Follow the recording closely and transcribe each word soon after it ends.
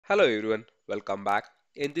Hello everyone, welcome back.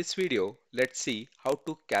 In this video, let's see how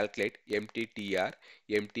to calculate MTTR,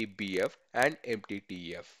 MTBF and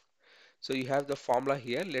MTTF. So you have the formula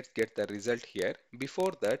here, let's get the result here.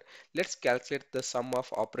 Before that, let's calculate the sum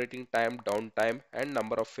of operating time, downtime and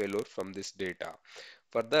number of failure from this data.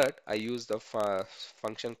 For that, I use the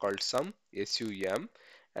function called sum, SUM,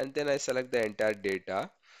 and then I select the entire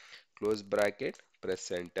data, close bracket,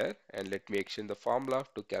 press enter, and let me exchange the formula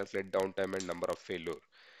to calculate downtime and number of failure.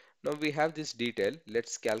 Now we have this detail.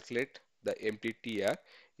 Let's calculate the MTTR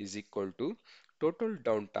is equal to total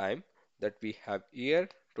downtime that we have here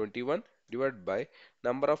 21 divided by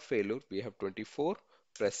number of failure we have 24.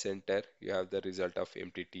 Press enter. You have the result of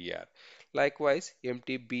MTTR. Likewise,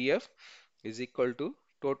 MTBF is equal to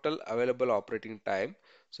total available operating time.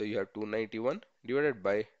 So you have 291 divided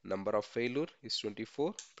by number of failure is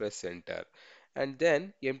 24. Press enter. And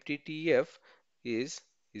then MTTF is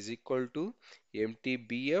equal to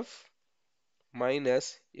MTBF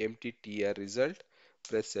minus MTTR result.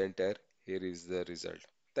 Press enter. Here is the result.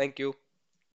 Thank you.